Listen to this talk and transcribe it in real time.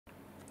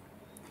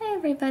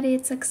everybody,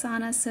 it's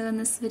Oksana. So in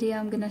this video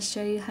I'm going to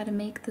show you how to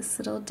make this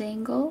little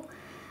dangle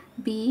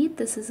bead.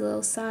 This is a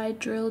little side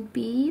drilled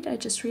bead. I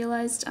just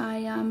realized I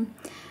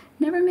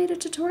never made a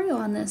tutorial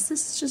on this.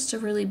 This is just a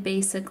really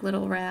basic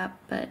little wrap,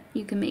 but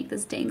you can make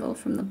this dangle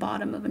from the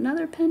bottom of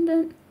another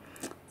pendant.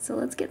 So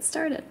let's get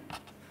started.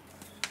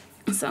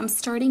 So I'm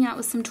starting out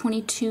with some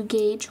 22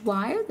 gauge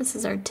wire. This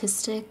is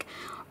artistic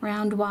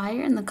round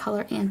wire in the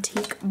color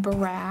Antique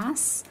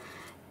Brass.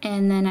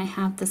 And then I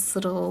have this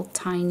little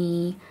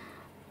tiny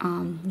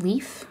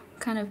leaf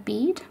kind of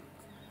bead.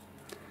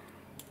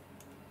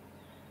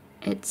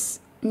 It's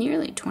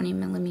nearly 20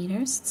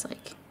 millimeters. It's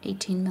like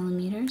 18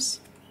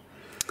 millimeters.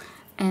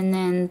 And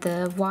then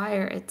the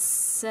wire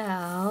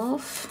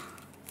itself,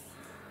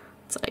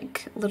 it's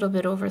like a little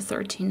bit over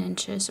 13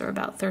 inches or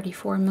about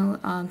 34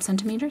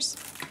 centimeters.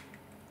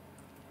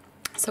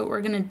 So what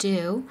we're going to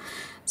do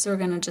is we're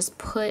going to just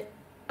put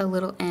a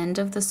little end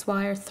of this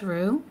wire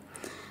through,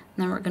 and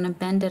then we're going to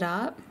bend it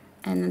up,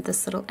 and then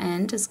this little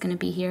end is going to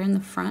be here in the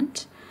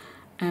front,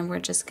 and we're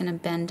just going to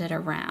bend it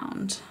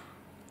around.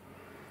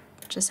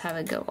 Just have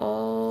it go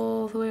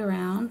all the way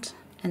around,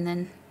 and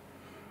then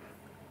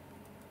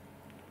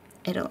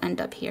it'll end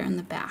up here in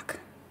the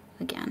back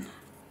again.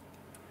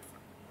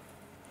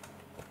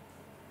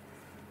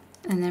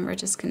 And then we're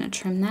just going to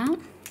trim that,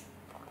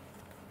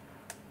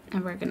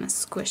 and we're going to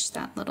squish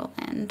that little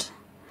end.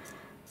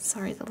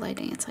 Sorry, the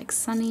lighting, it's like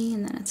sunny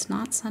and then it's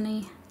not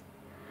sunny.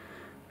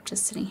 I'm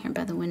just sitting here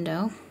by the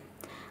window.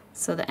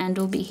 So the end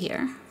will be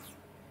here.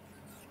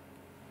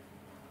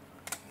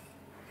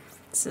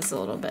 This is a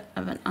little bit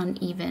of an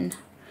uneven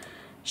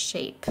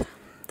shape,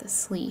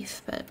 this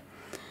leaf, but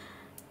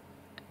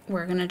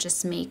we're gonna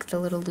just make the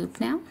little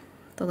loop now,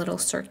 the little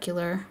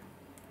circular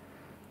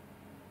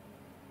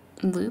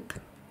loop.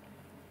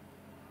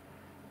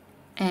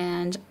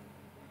 And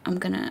I'm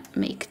gonna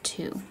make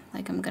two,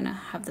 like I'm gonna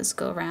have this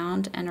go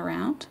around and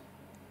around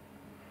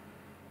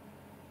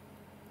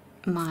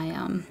my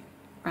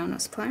round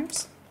nose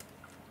pliers.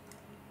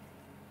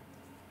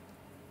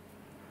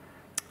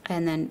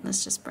 And then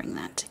let's just bring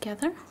that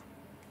together.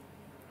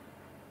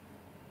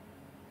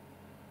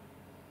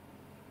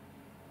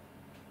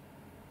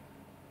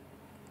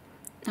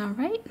 All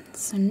right,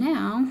 so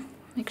now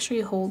make sure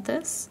you hold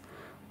this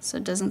so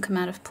it doesn't come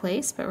out of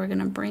place, but we're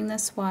gonna bring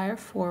this wire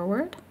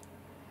forward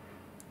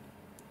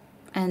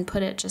and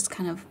put it just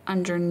kind of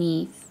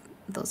underneath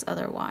those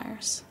other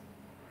wires.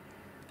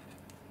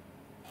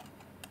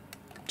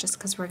 Just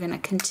because we're going to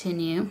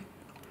continue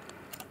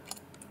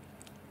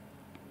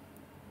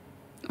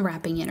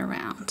wrapping it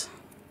around.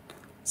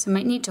 So you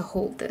might need to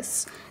hold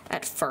this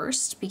at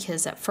first,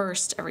 because at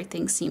first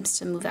everything seems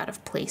to move out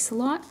of place a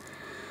lot.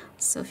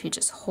 So if you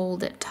just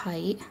hold it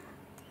tight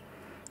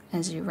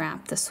as you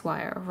wrap this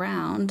wire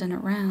around and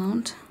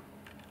around,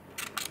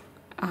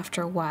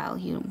 after a while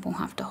you won't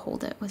have to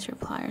hold it with your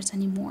pliers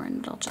anymore,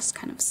 and it'll just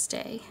kind of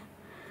stay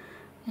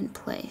in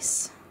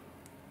place.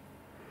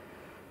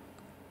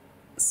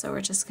 So we're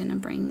just going to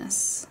bring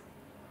this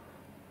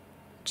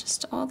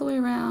just all the way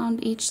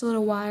around, each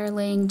little wire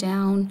laying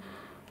down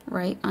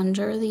right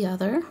under the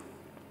other.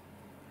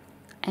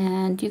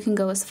 And you can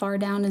go as far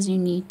down as you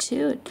need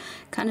to. It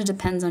kind of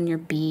depends on your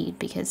bead,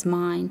 because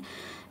mine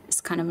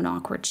is kind of an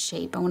awkward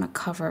shape. I want to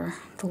cover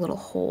the little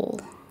hole,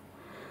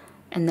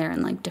 and they're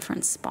in like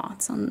different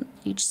spots on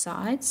each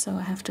side, so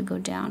I have to go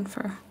down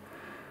for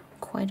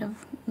quite a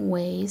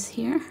ways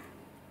here.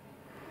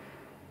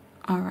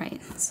 All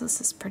right, so this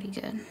is pretty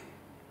good.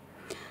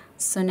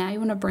 So now you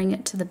want to bring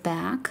it to the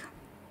back,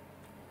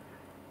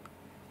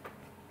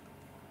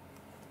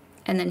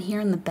 and then here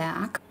in the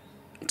back,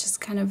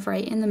 just kind of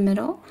right in the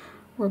middle,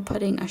 we're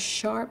putting a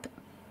sharp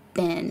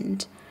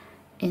bend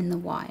in the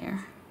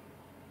wire.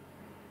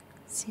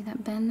 See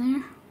that bend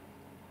there?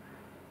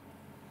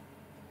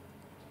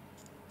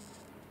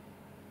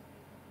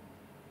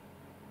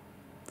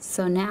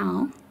 So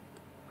now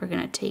we're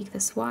going to take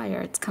this wire,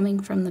 it's coming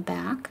from the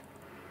back,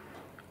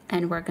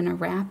 and we're going to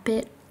wrap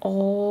it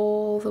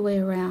all the way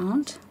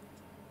around.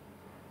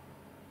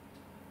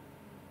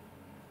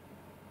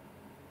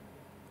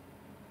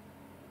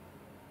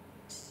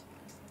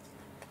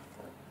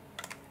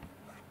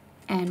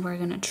 And we're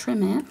going to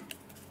trim it.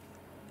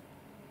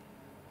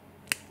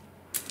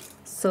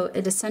 So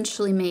it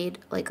essentially made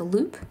like a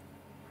loop.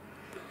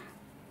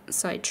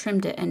 So I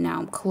trimmed it, and now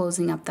I'm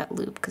closing up that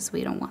loop because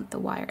we don't want the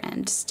wire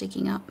end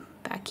sticking up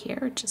back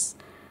here. Just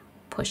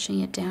pushing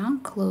it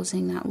down,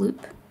 closing that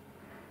loop.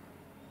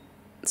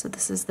 So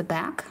this is the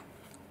back.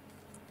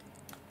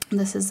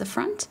 This is the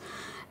front.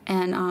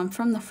 And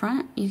from the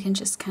front, you can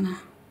just kind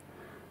of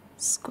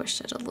squish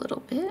it a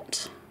little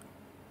bit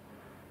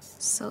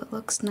so it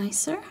looks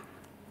nicer.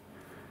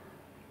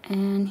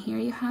 And here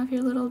you have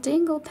your little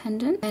dangle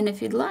pendant. And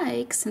if you'd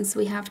like, since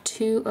we have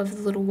two of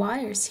the little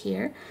wires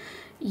here,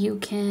 you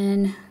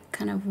can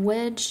kind of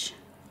wedge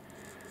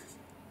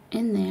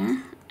in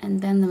there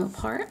and bend them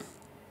apart.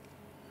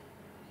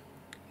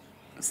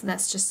 So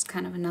that's just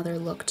kind of another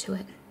look to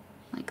it,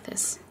 like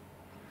this.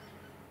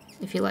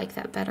 if you like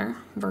that better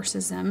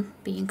versus them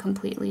being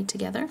completely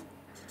together.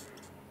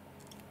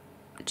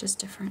 just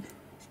different,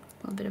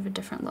 a little bit of a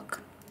different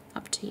look.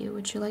 Up to you,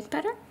 would you like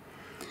better?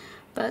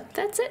 But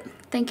that's it.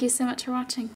 Thank you so much for watching.